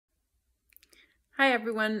Hi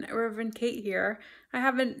everyone, Reverend Kate here. I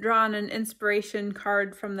haven't drawn an inspiration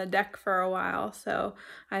card from the deck for a while, so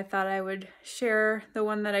I thought I would share the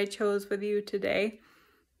one that I chose with you today.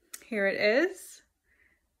 Here it is.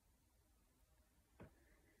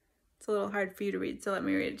 It's a little hard for you to read, so let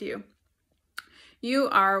me read it to you. You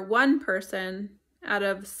are one person out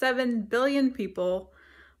of 7 billion people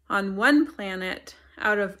on one planet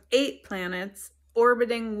out of 8 planets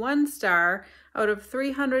orbiting one star out of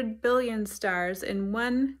 300 billion stars in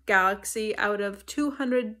one galaxy out of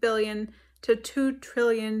 200 billion to 2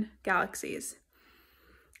 trillion galaxies.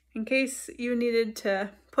 In case you needed to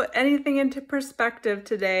put anything into perspective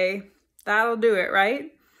today, that'll do it,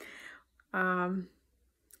 right?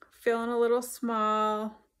 Feeling a little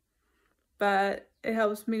small, but it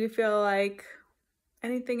helps me to feel like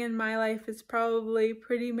anything in my life is probably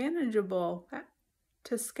pretty manageable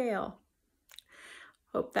to scale.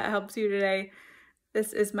 Hope that helps you today.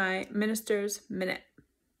 This is my Minister's Minute.